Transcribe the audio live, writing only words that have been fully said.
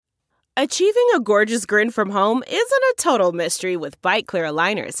Achieving a gorgeous grin from home isn't a total mystery with Byte Clear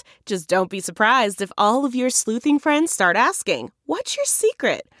aligners. Just don't be surprised if all of your sleuthing friends start asking, "What's your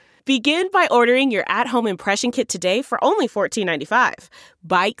secret?" Begin by ordering your at-home impression kit today for only $14.95.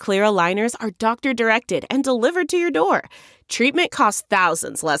 Byte Clear aligners are doctor-directed and delivered to your door. Treatment costs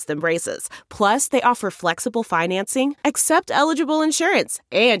thousands less than braces. Plus, they offer flexible financing, accept eligible insurance,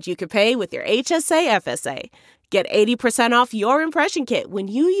 and you can pay with your HSA FSA. Get 80% off your impression kit when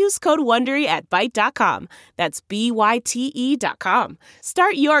you use code WONDERY at Byte.com. That's BYTE.com.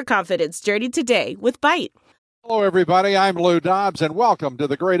 Start your confidence journey today with Byte. Hello, everybody. I'm Lou Dobbs, and welcome to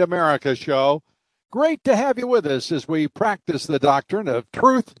the Great America Show. Great to have you with us as we practice the doctrine of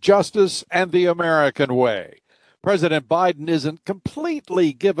truth, justice, and the American way. President Biden isn't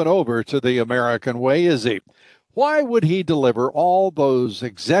completely given over to the American way, is he? Why would he deliver all those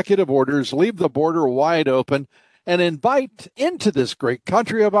executive orders, leave the border wide open, and invite into this great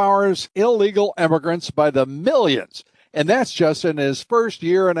country of ours illegal immigrants by the millions? And that's just in his first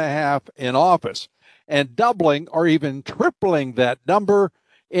year and a half in office, and doubling or even tripling that number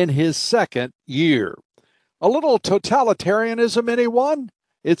in his second year. A little totalitarianism, anyone?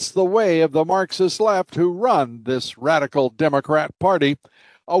 It's the way of the Marxist left who run this radical Democrat Party.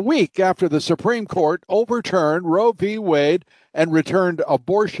 A week after the Supreme Court overturned Roe v. Wade and returned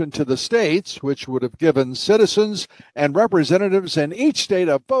abortion to the states, which would have given citizens and representatives in each state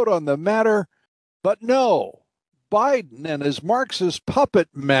a vote on the matter. But no, Biden and his Marxist puppet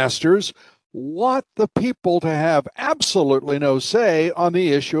masters want the people to have absolutely no say on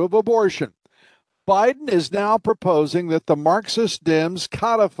the issue of abortion. Biden is now proposing that the Marxist Dems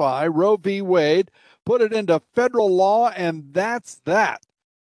codify Roe v. Wade, put it into federal law, and that's that.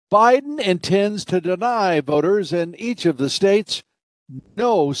 Biden intends to deny voters in each of the states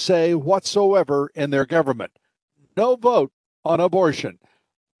no say whatsoever in their government. No vote on abortion.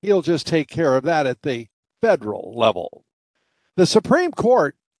 He'll just take care of that at the federal level. The Supreme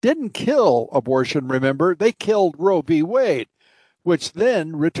Court didn't kill abortion, remember. They killed Roe v. Wade, which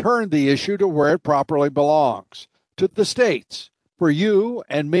then returned the issue to where it properly belongs, to the states, for you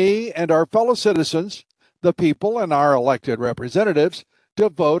and me and our fellow citizens, the people and our elected representatives, to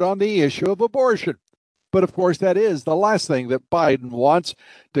vote on the issue of abortion. But of course, that is the last thing that Biden wants,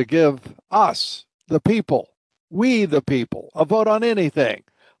 to give us, the people, we the people, a vote on anything.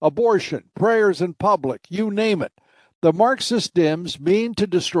 Abortion, prayers in public, you name it. The Marxist Dems mean to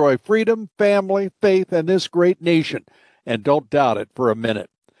destroy freedom, family, faith, and this great nation. And don't doubt it for a minute.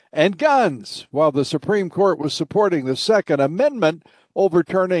 And guns. While the Supreme Court was supporting the Second Amendment,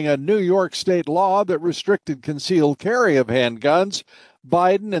 overturning a New York state law that restricted concealed carry of handguns,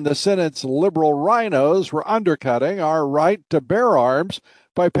 Biden and the Senate's liberal rhinos were undercutting our right to bear arms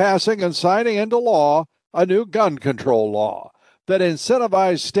by passing and signing into law a new gun control law that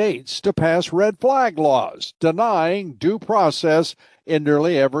incentivized states to pass red flag laws, denying due process in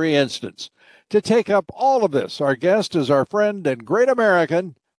nearly every instance. To take up all of this, our guest is our friend and great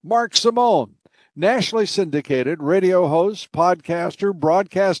American, Mark Simone, nationally syndicated radio host, podcaster,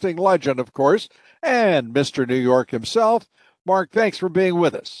 broadcasting legend, of course, and Mr. New York himself. Mark, thanks for being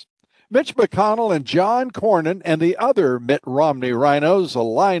with us. Mitch McConnell and John Cornyn and the other Mitt Romney rhinos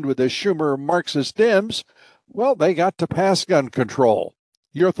aligned with the Schumer Marxist Dems, well, they got to pass gun control.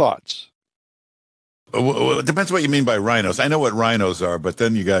 Your thoughts? Well, it depends what you mean by rhinos. I know what rhinos are, but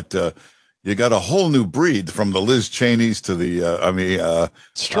then you got a whole new breed, from the Liz Cheneys to the,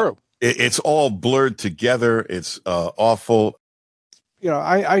 it's true. It's all blurred together. It's awful. You know,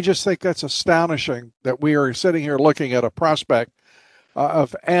 I just think that's astonishing that we are sitting here looking at a prospect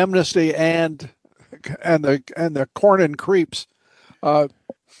of amnesty and the Cornyn creeps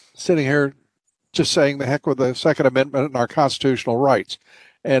sitting here just saying the heck with the Second Amendment and our constitutional rights,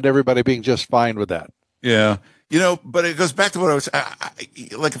 and everybody being just fine with that. Yeah. You know, but it goes back to what I was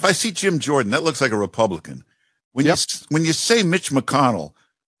like. If I see Jim Jordan, that looks like a Republican. When you say Mitch McConnell,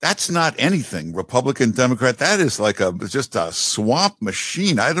 that's not anything Republican, Democrat. That is like just a swamp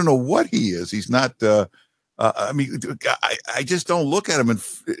machine. I don't know what he is. He's not. I just don't look at him, and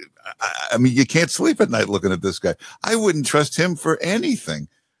I mean, you can't sleep at night looking at this guy. I wouldn't trust him for anything,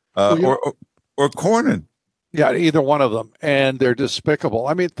 or Cornyn. Yeah, either one of them, and they're despicable.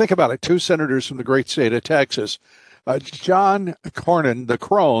 I mean, think about it. Two senators from the great state of Texas, John Cornyn, the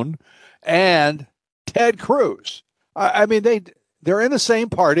crone, and Ted Cruz. I mean, they're in the same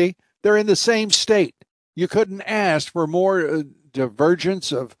party. They're in the same state. You couldn't ask for more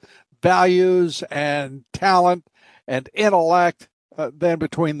divergence of values and talent and intellect than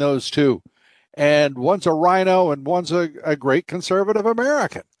between those two. And one's a rhino and one's a great conservative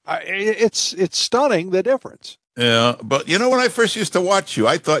American. It's stunning, the difference. Yeah, but when I first used to watch you,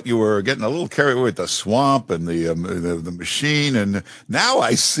 I thought you were getting a little carried away with the swamp and the machine, and now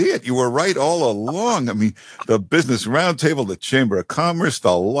I see it. You were right all along. I mean, the Business Roundtable, the Chamber of Commerce,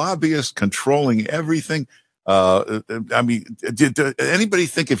 the lobbyists controlling everything. I mean, did anybody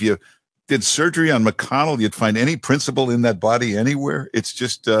think if you did surgery on McConnell, you'd find any principle in that body anywhere? It's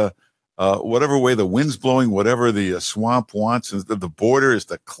just whatever way the wind's blowing, whatever the swamp wants. And the border is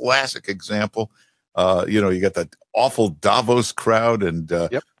the classic example. You got that awful Davos crowd, and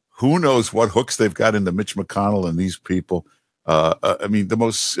Yep. who knows what hooks they've got into Mitch McConnell and these people. I mean, the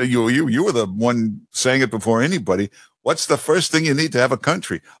most you were the one saying it before anybody. What's the first thing you need to have a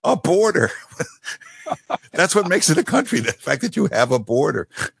country? A border. That's what makes it a country. The fact that you have a border.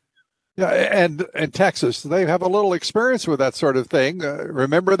 Yeah, and Texas, they have a little experience with that sort of thing.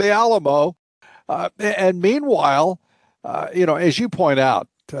 Remember the Alamo, and meanwhile, as you point out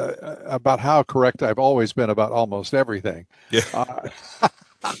about how correct I've always been about almost everything. Yeah.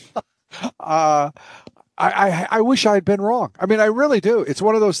 I wish I had been wrong. I mean, I really do. It's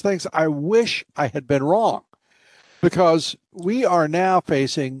one of those things. I wish I had been wrong, because we are now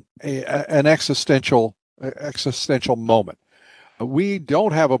facing an existential moment. We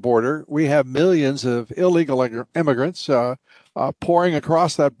don't have a border. We have millions of illegal immigrants pouring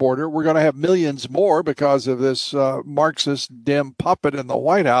across that border. We're going to have millions more because of this Marxist dim puppet in the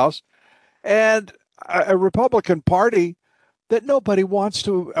White House, and a Republican Party that nobody wants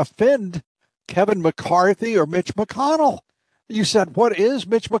to offend Kevin McCarthy or Mitch McConnell. You said, what is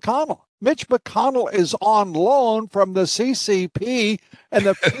Mitch McConnell? Mitch McConnell is on loan from the CCP and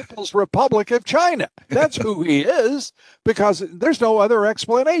the People's Republic of China. That's who he is, because there's no other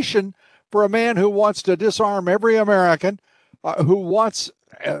explanation for a man who wants to disarm every American, who wants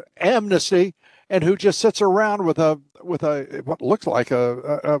amnesty, and who just sits around with a what looks like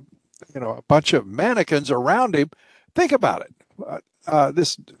a bunch of mannequins around him. Think about it.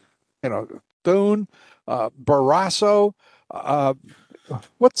 This Thune, Barrasso.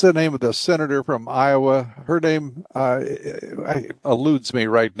 What's the name of the senator from Iowa? Her name eludes me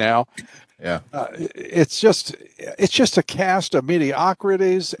right now. Yeah. It's just a cast of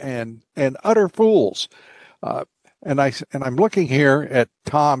mediocrities and utter fools. And I'm looking here at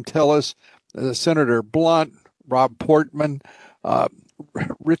Tom Tillis, Senator Blunt, Rob Portman,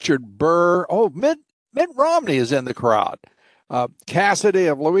 Richard Burr. Oh, Mitt Romney is in the crowd. Cassidy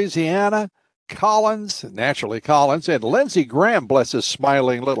of Louisiana. Naturally Collins, and Lindsey Graham, bless his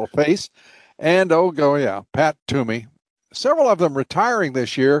smiling little face, and Pat Toomey. Several of them retiring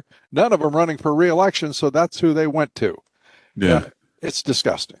this year, none of them running for re-election, so that's who they went to. Yeah. It's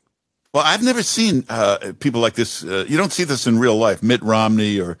disgusting. Well, I've never seen people like this. You don't see this in real life. Mitt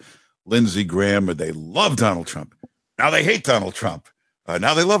Romney or Lindsey Graham, or they love Donald Trump. Now they hate Donald Trump.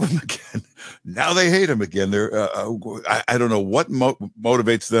 Now they love him again. Now they hate him again. I don't know what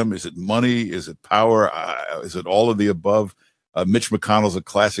motivates them. Is it money? Is it power? Is it all of the above? Mitch McConnell's a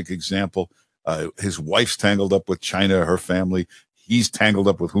classic example. His wife's tangled up with China, her family. He's tangled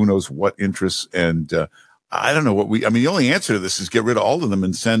up with who knows what interests. And I don't know the only answer to this is get rid of all of them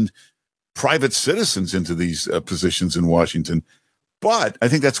and send private citizens into these positions in Washington. But I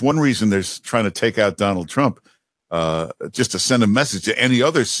think that's one reason they're trying to take out Donald Trump. Just to send a message to any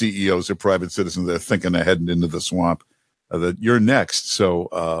other CEOs or private citizens that are thinking of heading into the swamp, that you're next.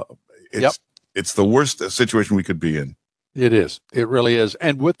 So it's the worst situation we could be in. It is. It really is.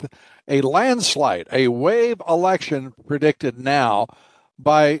 And with a landslide, a wave election predicted now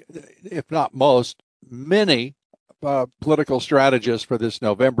by, if not most, many political strategists for this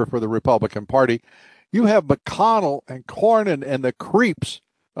November for the Republican Party, you have McConnell and Cornyn and the creeps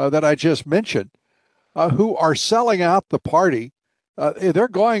that I just mentioned, who are selling out the party. They're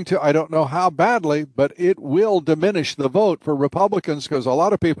going to, I don't know how badly, but it will diminish the vote for Republicans, because a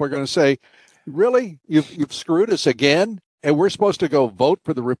lot of people are going to say, really, you've screwed us again, and we're supposed to go vote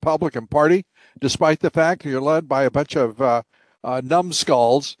for the Republican Party, despite the fact you're led by a bunch of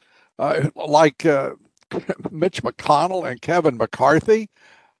numbskulls like Mitch McConnell and Kevin McCarthy.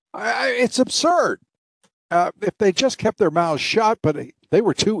 It's absurd. If they just kept their mouths shut, but they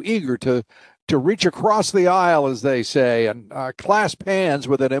were too eager to reach across the aisle, as they say, and clasp hands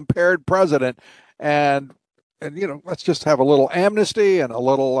with an impaired president, and let's just have a little amnesty and a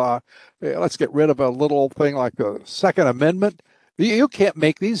little, let's get rid of a little thing like the Second Amendment. You can't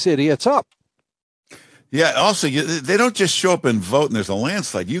make these idiots up. Yeah. Also, they don't just show up and vote and there's a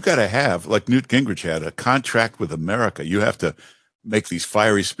landslide. You got to have, like Newt Gingrich had, a contract with America. You have to make these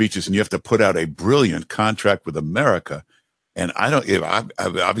fiery speeches, and you have to put out a brilliant contract with America. And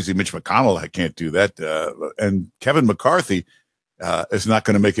obviously Mitch McConnell, I can't do that. And Kevin McCarthy, is not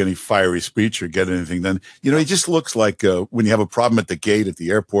going to make any fiery speech or get anything done. He just looks like when you have a problem at the gate at the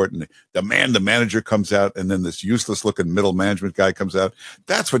airport and the manager comes out and then this useless looking middle management guy comes out.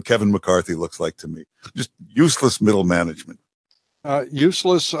 That's what Kevin McCarthy looks like to me. Just useless middle management.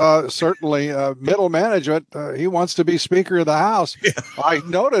 Useless, certainly. Middle management. He wants to be Speaker of the House. Yeah. I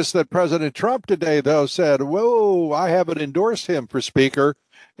noticed that President Trump today, though, said, whoa, I haven't endorsed him for Speaker,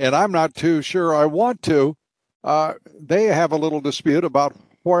 and I'm not too sure I want to. They have a little dispute about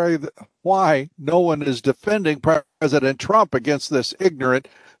why no one is defending President Trump against this ignorant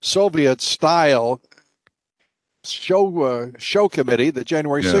Soviet-style show committee, the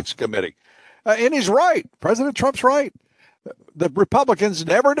January 6th committee. And he's right. President Trump's right. The Republicans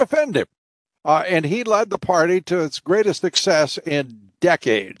never defend him. And he led the party to its greatest success in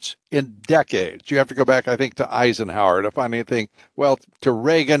decades. You have to go back, I think, to Eisenhower to find anything, to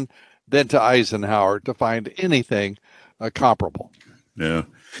Reagan, then to Eisenhower to find anything comparable. Yeah.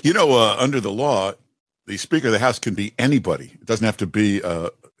 Under the law, the Speaker of the House can be anybody. It doesn't have to be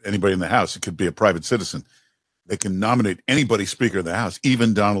anybody in the House. It could be a private citizen. They can nominate anybody Speaker of the House,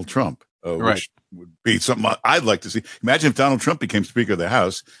 even Donald Trump, which would be something I'd like to see. Imagine if Donald Trump became Speaker of the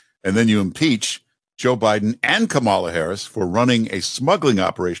House and then you impeach Joe Biden and Kamala Harris for running a smuggling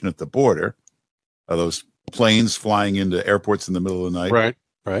operation at the border, those planes flying into airports in the middle of the night.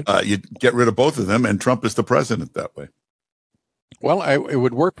 Right. You get rid of both of them, and Trump is the president that way. Well, it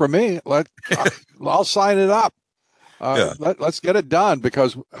would work for me. I'll sign it up. Let's get it done,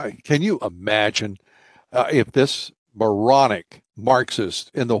 because can you imagine if this moronic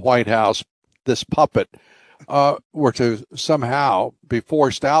Marxist in the White House, this puppet, were to somehow be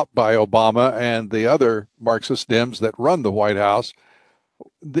forced out by Obama and the other Marxist Dems that run the White House?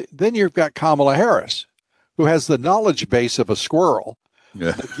 Then you've got Kamala Harris, who has the knowledge base of a squirrel.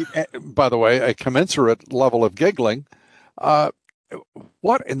 Yeah. By the way, a commensurate level of giggling.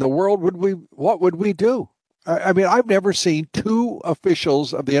 What in the world would we do? I mean, I've never seen two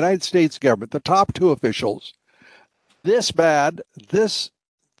officials of the United States government, the top two officials, this bad, this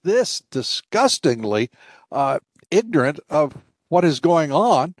disgustingly ignorant of what is going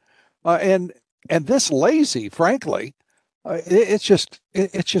on, and this lazy, frankly. It's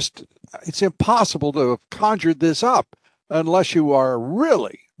impossible to have conjured this up unless you are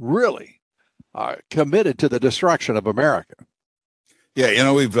really, really committed to the destruction of America.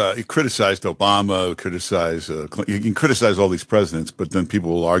 Yeah, we've criticized Obama, you can criticize all these presidents, but then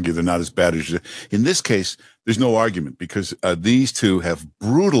people will argue they're not as bad as you. In this case, there's no argument, because these two have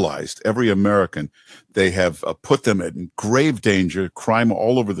brutalized every American. They have put them in grave danger, crime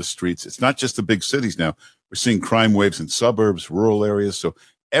all over the streets. It's not just the big cities now. We're seeing crime waves in suburbs, rural areas. So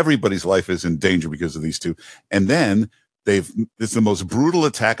everybody's life is in danger because of these two. And then it's the most brutal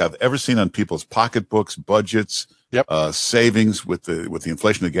attack I've ever seen on people's pocketbooks, budgets, savings with the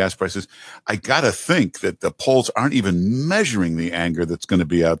inflation of gas prices. I got to think that the polls aren't even measuring the anger that's going to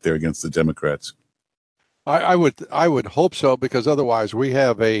be out there against the Democrats. I would hope so, because otherwise we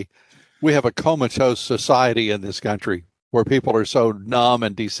have a comatose society in this country where people are so numb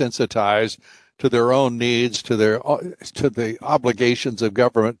and desensitized to their own needs, to the obligations of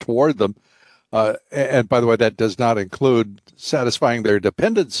government toward them. And by the way, that does not include satisfying their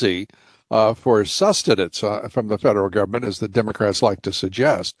dependency for sustenance from the federal government, as the Democrats like to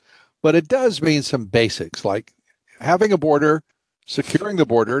suggest. But it does mean some basics, like having a border, securing the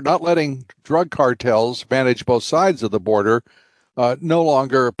border, not letting drug cartels manage both sides of the border, no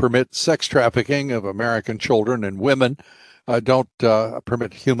longer permit sex trafficking of American children and women, don't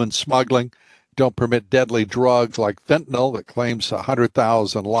permit human smuggling, don't permit deadly drugs like fentanyl that claims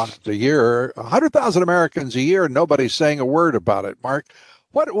 100,000 lives a year, 100,000 Americans a year, and nobody's saying a word about it. Mark,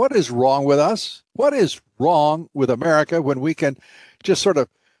 what is wrong with us? What is wrong with America when we can just sort of,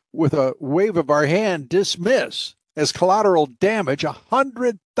 with a wave of our hand, dismiss as collateral damage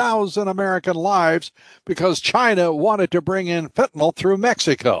 100,000 American lives because China wanted to bring in fentanyl through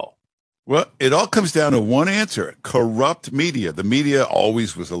Mexico? Well, it all comes down to one answer: corrupt media. The media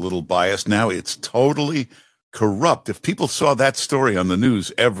always was a little biased. Now it's totally corrupt. If people saw that story on the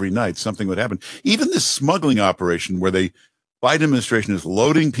news every night, something would happen. Even this smuggling operation where the Biden administration is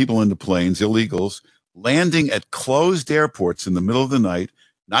loading people into planes, illegals, landing at closed airports in the middle of the night,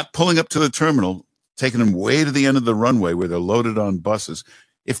 not pulling up to the terminal, taking them way to the end of the runway where they're loaded on buses.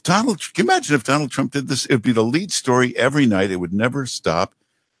 Can you imagine if Donald Trump did this? It would be the lead story every night. It would never stop.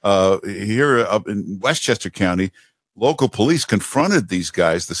 Here up in Westchester County, local police confronted these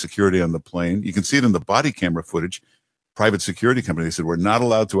guys, the security on the plane. You can see it in the body camera footage. Private security company, they said, we're not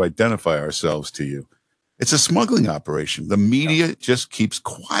allowed to identify ourselves to you. It's a smuggling operation. The media just keeps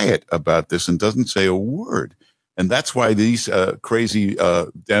quiet about this and doesn't say a word. And that's why these crazy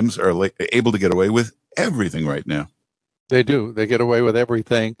Dems are able to get away with everything right now. They do. They get away with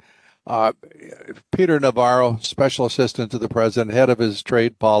everything. Peter Navarro, special assistant to the president, head of his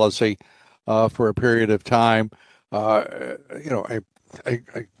trade policy for a period of time, a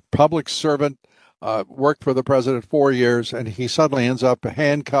public servant, worked for the president 4 years, and he suddenly ends up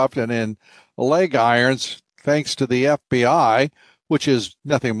handcuffed and in leg irons thanks to the FBI, which is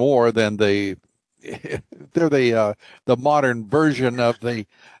nothing more than they're the modern version of the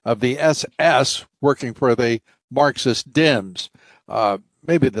SS working for the Marxist Dems.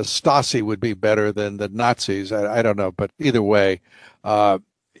 Maybe the Stasi would be better than the Nazis. I don't know, but either way,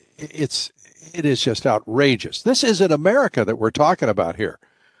 it is just outrageous. This isn't America that we're talking about here.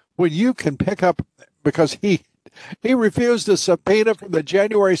 When you can pick up, because he refused a subpoena from the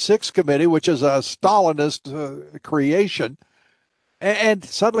January 6th committee, which is a Stalinist creation, and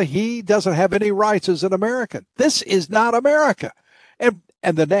suddenly he doesn't have any rights as an American. This is not America.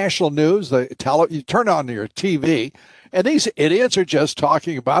 And the national news, you turn on your TV, and these idiots are just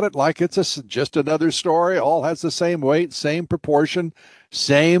talking about it like it's just another story. All has the same weight, same proportion,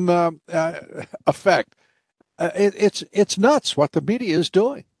 same effect. It's nuts what the media is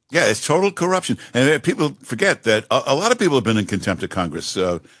doing. Yeah, it's total corruption. And people forget that a lot of people have been in contempt of Congress.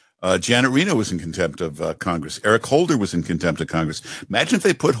 Janet Reno was in contempt of Congress. Eric Holder was in contempt of Congress. Imagine if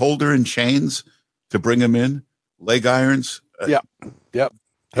they put Holder in chains to bring him in, leg irons. Yep. That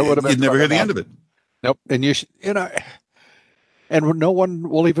would have been. You'd never hear the end of it. Nope. And and no one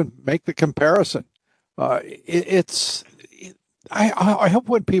will even make the comparison. I hope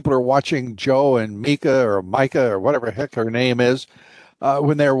when people are watching Joe and Micah or whatever the heck her name is,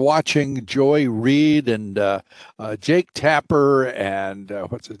 when they're watching Joy Reid and Jake Tapper and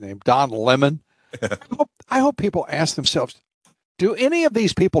what's his name, Don Lemon, I hope people ask themselves, do any of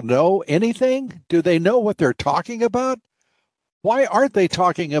these people know anything? Do they know what they're talking about? Why aren't they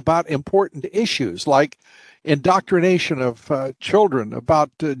talking about important issues like indoctrination of children,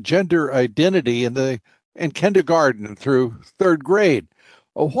 about gender identity in kindergarten through third grade?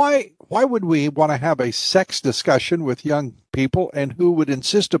 Why would we want to have a sex discussion with young people, and who would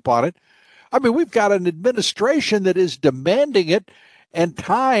insist upon it? I mean, we've got an administration that is demanding it and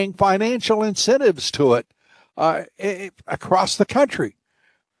tying financial incentives to it across the country.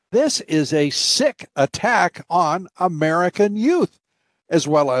 This is a sick attack on American youth, as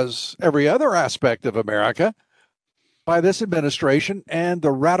well as every other aspect of America, by this administration and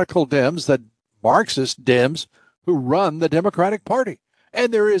the radical Dems, the Marxist Dems who run the Democratic Party.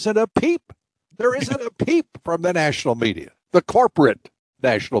 And there isn't a peep. There isn't a peep from the national media, the corporate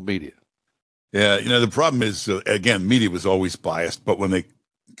national media. Yeah, the problem is, again, media was always biased, but when they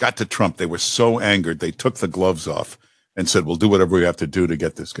got to Trump, they were so angered, they took the gloves off and said, we'll do whatever we have to do to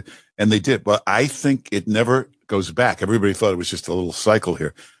get this. And they did. But I think it never goes back. Everybody thought it was just a little cycle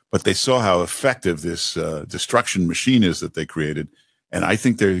here, but they saw how effective this destruction machine is that they created. And I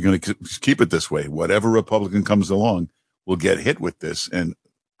think they're going to keep it this way. Whatever Republican comes along will get hit with this. And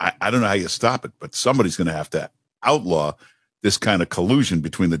I don't know how you stop it, but somebody's going to have to outlaw this kind of collusion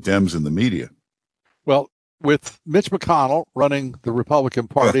between the Dems and the media. Well, with Mitch McConnell running the Republican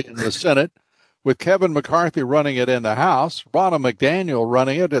Party in the Senate, with Kevin McCarthy running it in the House, Ronna McDaniel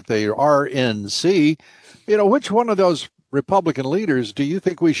running it at the RNC, which one of those Republican leaders do you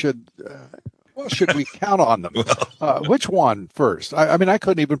think we should we count on them? Which one first? I mean, I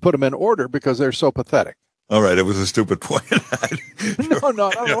couldn't even put them in order because they're so pathetic. All right, it was a stupid point. No,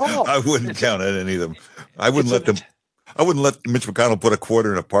 not at all. I wouldn't count on any of them. I wouldn't let Mitch McConnell put a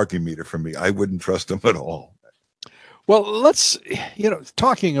quarter in a parking meter for me. I wouldn't trust him at all. Well, let's,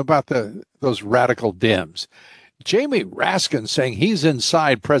 talking about those radical Dems, Jamie Raskin saying he's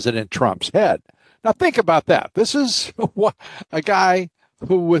inside President Trump's head. Now, think about that. This is a guy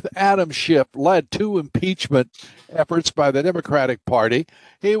who, with Adam Schiff, led 2 impeachment efforts by the Democratic Party.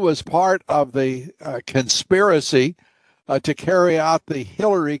 He was part of the conspiracy to carry out the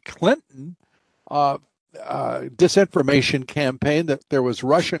Hillary Clinton disinformation campaign, that there was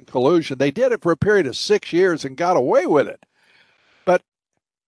Russian collusion. They did it for a period of 6 years and got away with it. But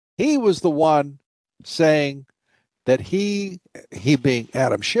he was the one saying that he being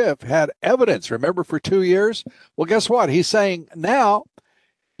Adam Schiff, had evidence, remember, for 2 years? Well, guess what? He's saying now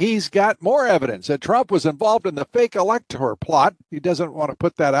he's got more evidence that Trump was involved in the fake elector plot. He doesn't want to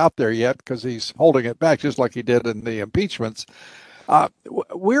put that out there yet because he's holding it back, just like he did in the impeachments.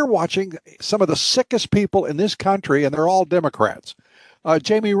 We're watching some of the sickest people in this country, and they're all Democrats.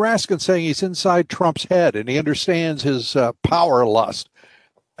 Jamie Raskin saying he's inside Trump's head and he understands his power lust.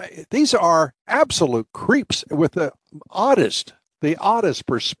 These are absolute creeps with the oddest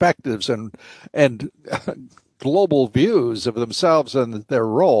perspectives and global views of themselves and their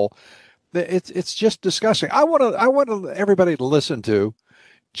role. It's just disgusting. I want everybody to listen to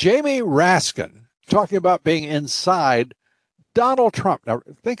Jamie Raskin talking about being inside Donald Trump. Now,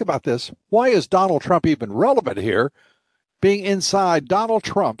 think about this. Why is Donald Trump even relevant here? Being inside Donald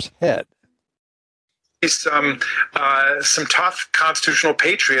Trump's head. Some tough constitutional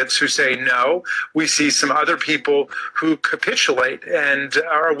patriots who say no. We see some other people who capitulate and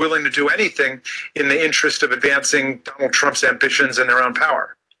are willing to do anything in the interest of advancing Donald Trump's ambitions and their own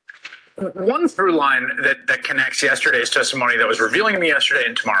power. One through line that connects yesterday's testimony that was revealing to me yesterday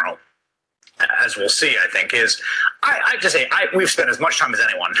and tomorrow, as we'll see, I think, is I have to say, we've spent as much time as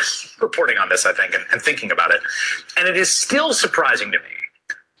anyone reporting on this, I think, and thinking about it. And it is still surprising to me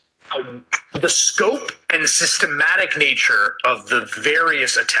the scope and systematic nature of the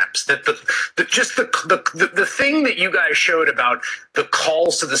various attempts, that the thing that you guys showed about the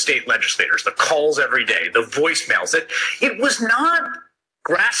calls to the state legislators, the calls every day, the voicemails, that it was not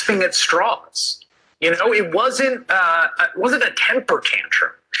grasping at straws. It wasn't a temper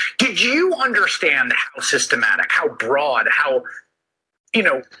tantrum. Did you understand how systematic, how broad, how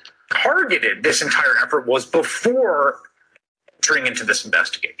targeted this entire effort was before entering into this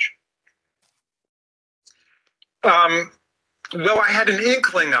investigation? Well, I had an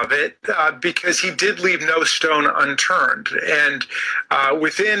inkling of it because he did leave no stone unturned. And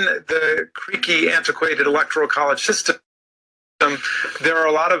within the creaky, antiquated electoral college system, there are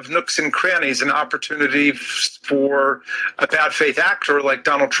a lot of nooks and crannies and opportunity for a bad faith actor like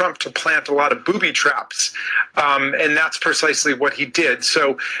Donald Trump to plant a lot of booby traps. And that's precisely what he did.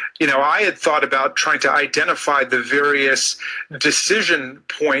 So, I had thought about trying to identify the various decision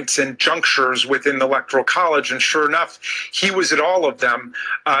points and junctures within the electoral college. And sure enough, he was at all of them,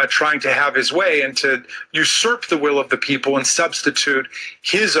 trying to have his way and to usurp the will of the people and substitute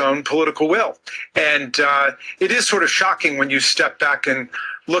his own political will. And it is sort of shocking when you step back and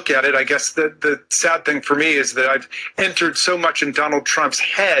look at it. I guess the sad thing for me is that I've entered so much in Donald Trump's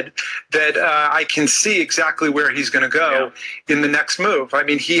head that I can see exactly where he's going to go in the next move. I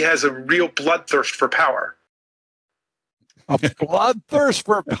mean, he has a real bloodthirst for power. A bloodthirst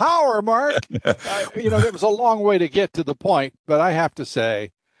for power, Mark. There was a long way to get to the point, but I have to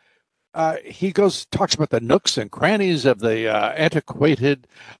say, he talks about the nooks and crannies of the antiquated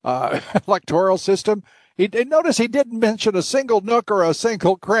electoral system. Notice he didn't mention a single nook or a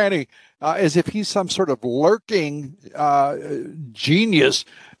single cranny, as if he's some sort of lurking genius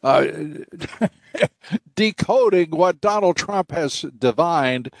decoding what Donald Trump has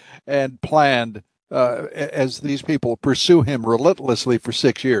divined and planned as these people pursue him relentlessly for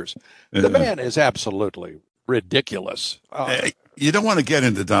 6 years. The man is absolutely ridiculous. You don't want to get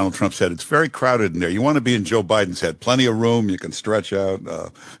into Donald Trump's head. It's very crowded in there. You want to be in Joe Biden's head. Plenty of room. You can stretch out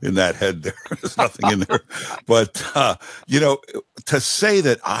in that head there. There's nothing in there. But, to say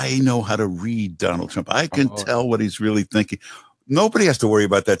that I know how to read Donald Trump, I can tell what he's really thinking. Nobody has to worry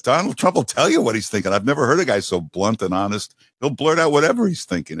about that. Donald Trump will tell you what he's thinking. I've never heard a guy so blunt and honest. He'll blurt out whatever he's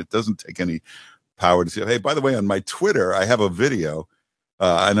thinking. It doesn't take any power to say, hey, by the way, on my Twitter, I have a video.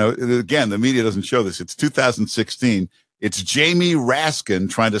 I know, again, the media doesn't show this. It's 2016. It's Jamie Raskin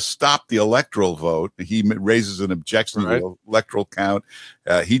trying to stop the electoral vote. He raises an objection to the electoral count.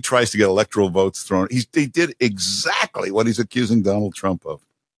 He tries to get electoral votes thrown. He did exactly what he's accusing Donald Trump of.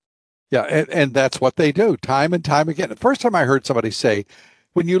 Yeah, and that's what they do time and time again. The first time I heard somebody say,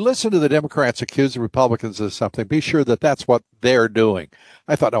 when you listen to the Democrats accuse the Republicans of something, be sure that that's what they're doing.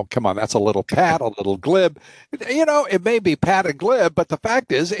 I thought, oh, come on, that's a little pat, a little glib. It may be pat and glib, but the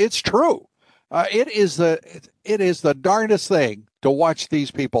fact is, it's true. It is the darndest thing to watch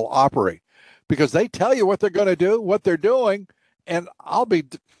these people operate, because they tell you what they're going to do, what they're doing, and I'll be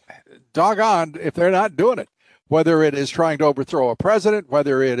doggone if they're not doing it. Whether it is trying to overthrow a president,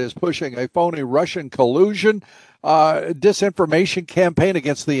 whether it is pushing a phony Russian collusion, disinformation campaign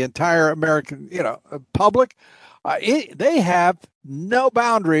against the entire American, public, they have no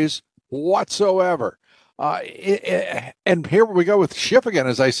boundaries whatsoever. And here we go with Schiff again,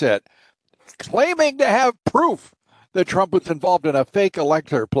 as I said, claiming to have proof that Trump was involved in a fake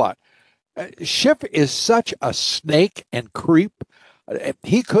elector plot. Schiff is such a snake and creep.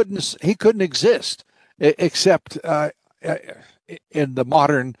 He couldn't exist except in the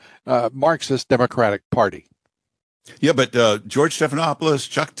modern Marxist Democratic Party. Yeah, but George Stephanopoulos,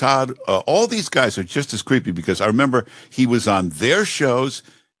 Chuck Todd, all these guys are just as creepy, because I remember he was on their shows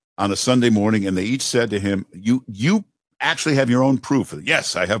on a Sunday morning, and they each said to him, you actually have your own proof.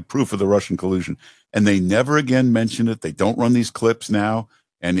 Yes, I have proof of the Russian collusion. And they never again mentioned it. They don't run these clips now.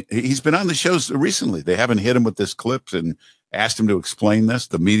 And he's been on the shows recently. They haven't hit him with this clip and asked him to explain this.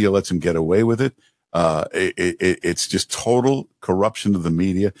 The media lets him get away with it. It's just total corruption of the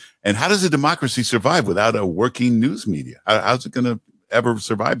media. And how does a democracy survive without a working news media? How's it going to ever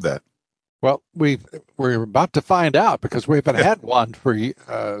survive that? Well, we're about to find out because we haven't had one for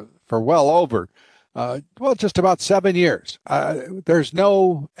well over, just about 7 years. There's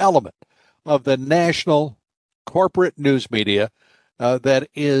no element of the national corporate news media that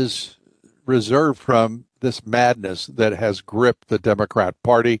is reserved from this madness that has gripped the Democrat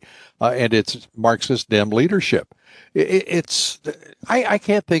Party and its Marxist Dem leadership. I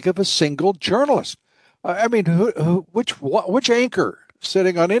can't think of a single journalist. I mean, which anchor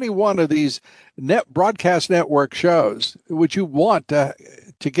sitting on any one of these broadcast network shows would you want to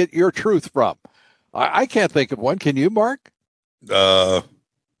get your truth from? I can't think of one. Can you, Mark? That's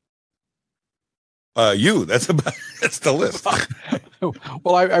the list.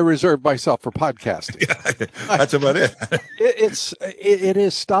 Well, I reserve myself for podcasting. Yeah, that's about it. It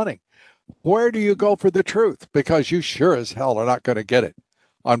is stunning. Where do you go for the truth? Because you sure as hell are not going to get it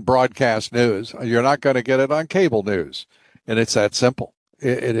on broadcast news. You're not going to get it on cable news. And it's that simple.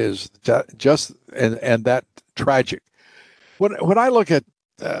 It is just and that tragic. When I look at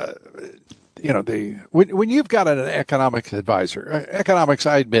when you've got an economics advisor, economics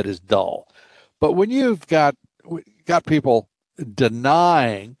I admit is dull, but when you've got people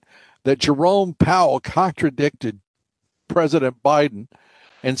denying that Jerome Powell contradicted President Biden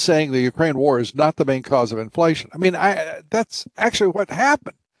and saying the Ukraine war is not the main cause of inflation. I mean, that's actually what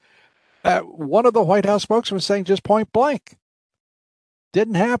happened. One of the White House spokesmen was saying just point blank.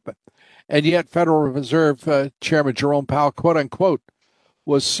 Didn't happen. And yet Federal Reserve Chairman Jerome Powell, quote unquote,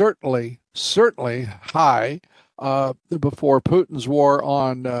 was certainly high before Putin's war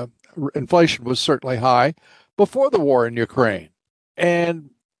on inflation was certainly high before the war in Ukraine. And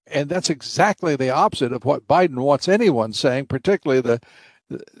that's exactly the opposite of what Biden wants anyone saying, particularly the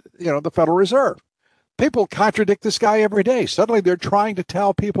Federal Reserve. People contradict this guy every day. Suddenly they're trying to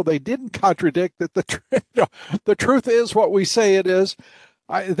tell people they didn't contradict, that the truth is what we say it is.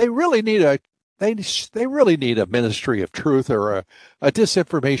 They really need a Ministry of Truth or a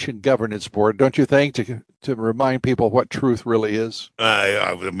disinformation governance board, don't you think, to remind people what truth really is?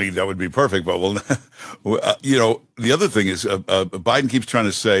 I mean, that would be perfect. But the other thing is Biden keeps trying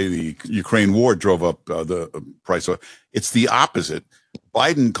to say the Ukraine war drove up the price. It's the opposite.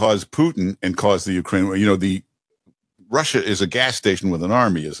 Biden caused Putin and caused the Ukraine war. Russia is a gas station with an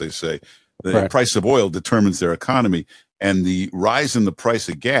army, as they say. The price of oil determines their economy, and the rise in the price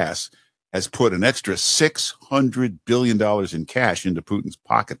of gas has put an extra $600 billion in cash into Putin's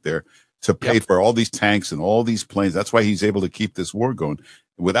pocket there to pay for all these tanks and all these planes. That's why he's able to keep this war going.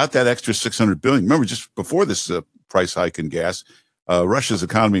 Without that extra $600 billion, remember, just before this price hike in gas, Russia's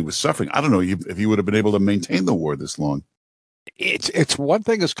economy was suffering. I don't know if he would have been able to maintain the war this long. It's one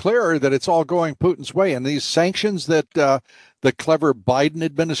thing is clear, that it's all going Putin's way, and these sanctions that the clever Biden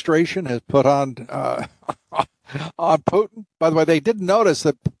administration has put on Putin. By the way, they didn't notice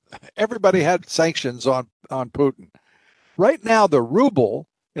that everybody had sanctions on Putin. Right now, the ruble,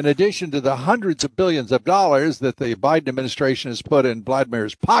 in addition to the hundreds of billions of dollars that the Biden administration has put in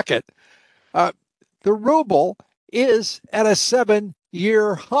Vladimir's pocket, the ruble is at a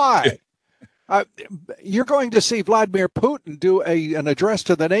 7-year high. You're going to see Vladimir Putin do an address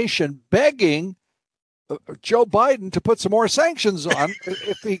to the nation begging Joe Biden to put some more sanctions on.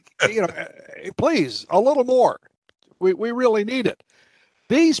 If he, please, a little more. We really need it.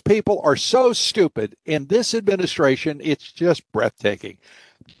 These people are so stupid in this administration. It's just breathtaking.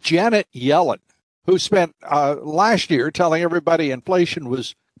 Janet Yellen, who spent last year telling everybody inflation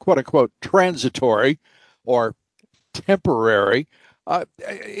was, quote unquote, transitory or temporary,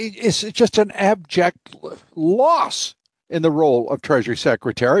 it's just an abject loss in the role of Treasury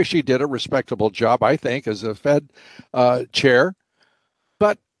Secretary. She did a respectable job, I think, as a Fed chair.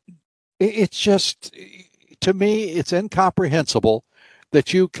 But it's just, to me, it's incomprehensible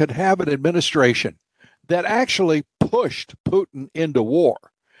that you could have an administration that actually pushed Putin into war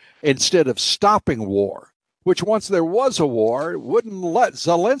instead of stopping war, which once there was a war, wouldn't let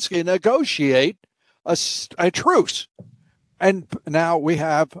Zelensky negotiate a truce. And now we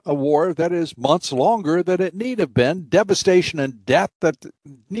have a war that is months longer than it need have been, devastation and death that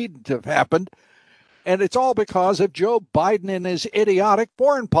needn't have happened. And it's all because of Joe Biden and his idiotic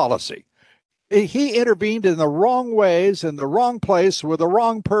foreign policy. He intervened in the wrong ways, in the wrong place, with the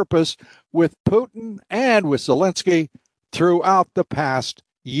wrong purpose with Putin and with Zelensky throughout the past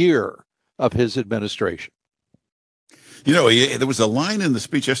year of his administration. There was a line in the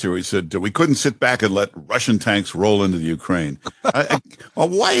speech yesterday where he said, we couldn't sit back and let Russian tanks roll into the Ukraine. Well,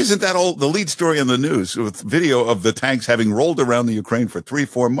 why isn't that all the lead story on the news with video of the tanks having rolled around the Ukraine for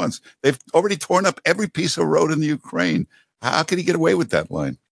 3-4 months? They've already torn up every piece of road in the Ukraine. How could he get away with that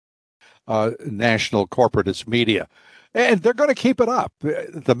line? National corporatist media. And they're going to keep it up,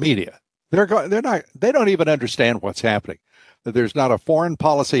 the media. They don't even understand what's happening. There's not a foreign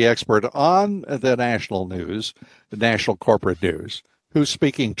policy expert on the national news, the national corporate news, who's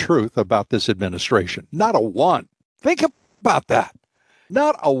speaking truth about this administration. Not a one. Think about that.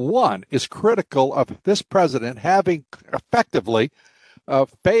 Not a one is critical of this president having effectively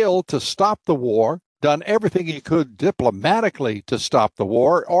failed to stop the war, done everything he could diplomatically to stop the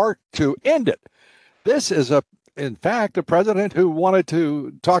war or to end it. This is in fact, a president who wanted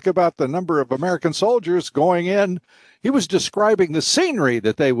to talk about the number of American soldiers going in. He was describing the scenery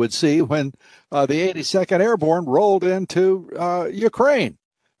that they would see when the 82nd Airborne rolled into Ukraine.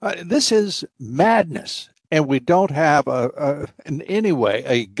 This is madness, and we don't have in any way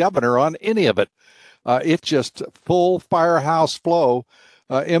a governor on any of it. It's just full firehouse flow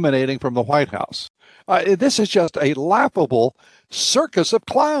emanating from the White House. This is just a laughable circus of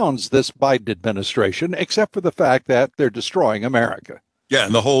clowns, this Biden administration, except for the fact that they're destroying America. Yeah,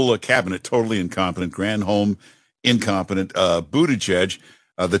 and the whole cabinet totally incompetent. Granholm, incompetent. Buttigieg,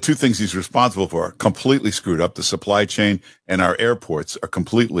 the two things he's responsible for are completely screwed up. The supply chain and our airports are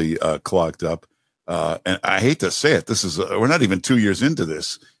completely clogged up. And I hate to say it, this is we're not even 2 years into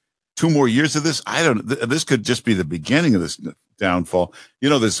this. 2 more years of this, this could just be the beginning of this downfall.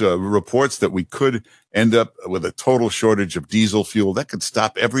 There's reports that we could end up with a total shortage of diesel fuel that could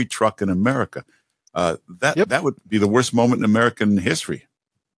stop every truck in America. That would be the worst moment in American history.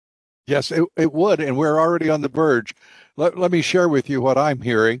 Yes, it would, and we're already on the verge. Let me share with you what I'm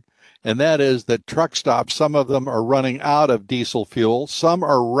hearing, and that is that truck stops, some of them are running out of diesel fuel. Some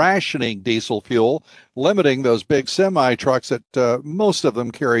are rationing diesel fuel, limiting those big semi trucks that most of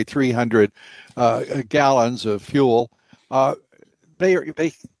them carry 300 gallons of fuel.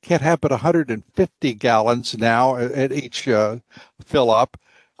 They can't have but 150 gallons now at each fill up.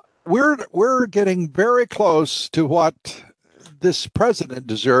 We're getting very close to what this president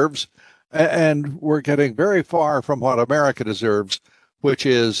deserves, and we're getting very far from what America deserves, which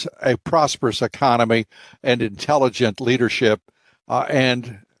is a prosperous economy and intelligent leadership,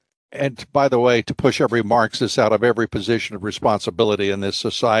 and by the way, to push every Marxist out of every position of responsibility in this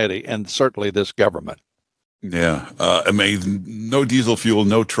society and certainly this government. Yeah. No diesel fuel,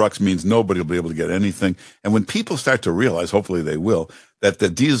 no trucks means nobody will be able to get anything. And when people start to realize, hopefully they will, that the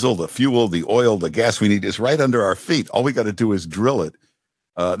diesel, the fuel, the oil, the gas we need is right under our feet. All we got to do is drill it.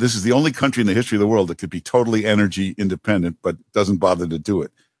 This is the only country in the history of the world that could be totally energy independent, but doesn't bother to do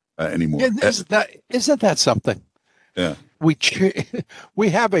it anymore. Isn't that something? Yeah. We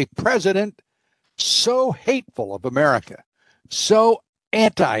have a president so hateful of America, so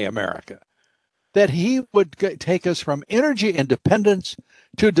anti-America, that he would take us from energy independence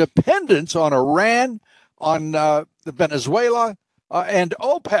to dependence on Iran, on Venezuela, and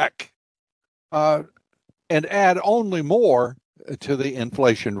OPEC, and add only more to the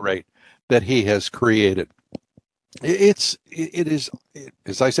inflation rate that he has created. It is,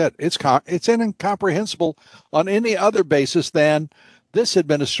 as I said, it's incomprehensible on any other basis than this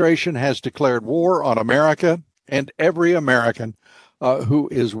administration has declared war on America and every American who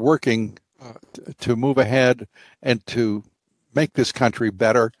is working to move ahead and to make this country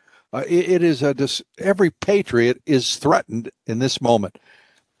better. It is every patriot is threatened in this moment.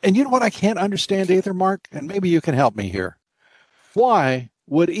 And you know what I can't understand either, Mark? And maybe you can help me here. Why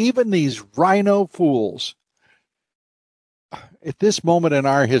would even these rhino fools at this moment in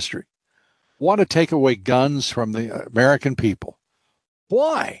our history want to take away guns from the American people?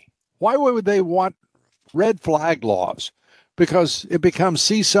 Why? Why would they want red flag laws? Because it becomes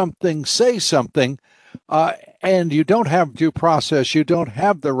see something, say something, and you don't have due process. You don't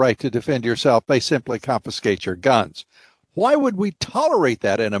have the right to defend yourself. They simply confiscate your guns. Why would we tolerate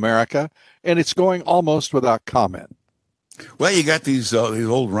that in America? And it's going almost without comment. Well, you got these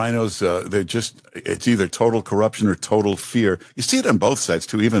old rhinos. It's either total corruption or total fear. You see it on both sides,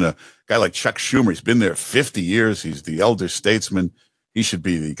 too. Even a guy like Chuck Schumer, he's been there 50 years. He's the elder statesman. He should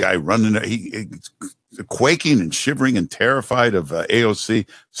be the guy running it. He's quaking and shivering and terrified of AOC.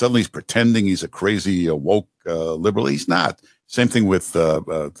 Suddenly he's pretending he's a crazy woke liberal. He's not. Same thing with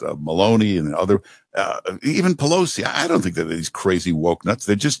Maloney and other, even Pelosi. I don't think that these crazy woke nuts.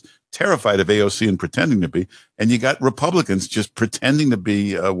 They're just terrified of AOC and pretending to be. And you got Republicans just pretending to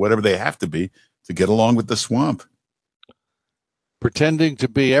be whatever they have to be to get along with the swamp. Pretending to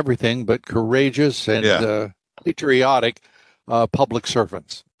be everything but courageous and patriotic public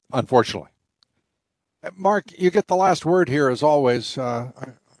servants, unfortunately. Mark, you get the last word here, as always,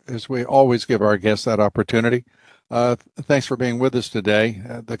 as we always give our guests that opportunity. Thanks for being with us today.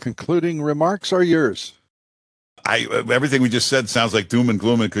 The concluding remarks are yours. Everything we just said sounds like doom and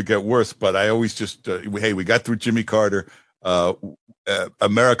gloom and could get worse, but I always just, hey, we got through Jimmy Carter.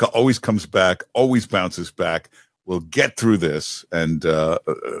 America always comes back, always bounces back. We'll get through this. And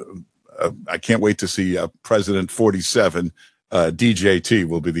I can't wait to see President 47. DJT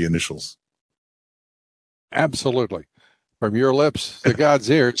will be the initials. Absolutely. From your lips to God's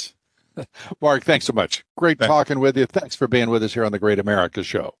ears. Mark, thanks so much. Great talking with you. Thanks for being with us here on the Great America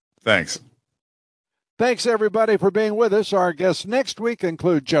Show. Thanks. Thanks, everybody, for being with us. Our guests next week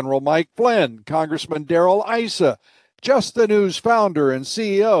include General Mike Flynn, Congressman Darrell Issa, Just the News founder and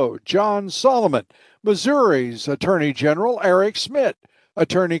CEO John Solomon, Missouri's Attorney General Eric Schmidt,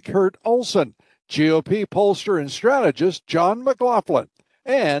 Attorney Kurt Olson, GOP pollster and strategist John McLaughlin,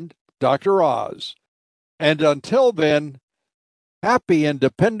 and Dr. Oz. And until then, happy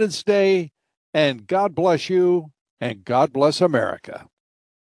Independence Day, and God bless you, and God bless America.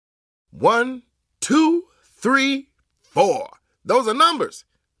 1, 2, 3, 4. Those are numbers,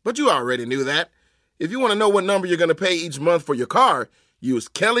 but you already knew that. If you want to know what number you're going to pay each month for your car, use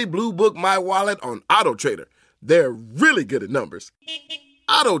Kelley Blue Book My Wallet on AutoTrader. They're really good at numbers.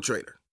 AutoTrader.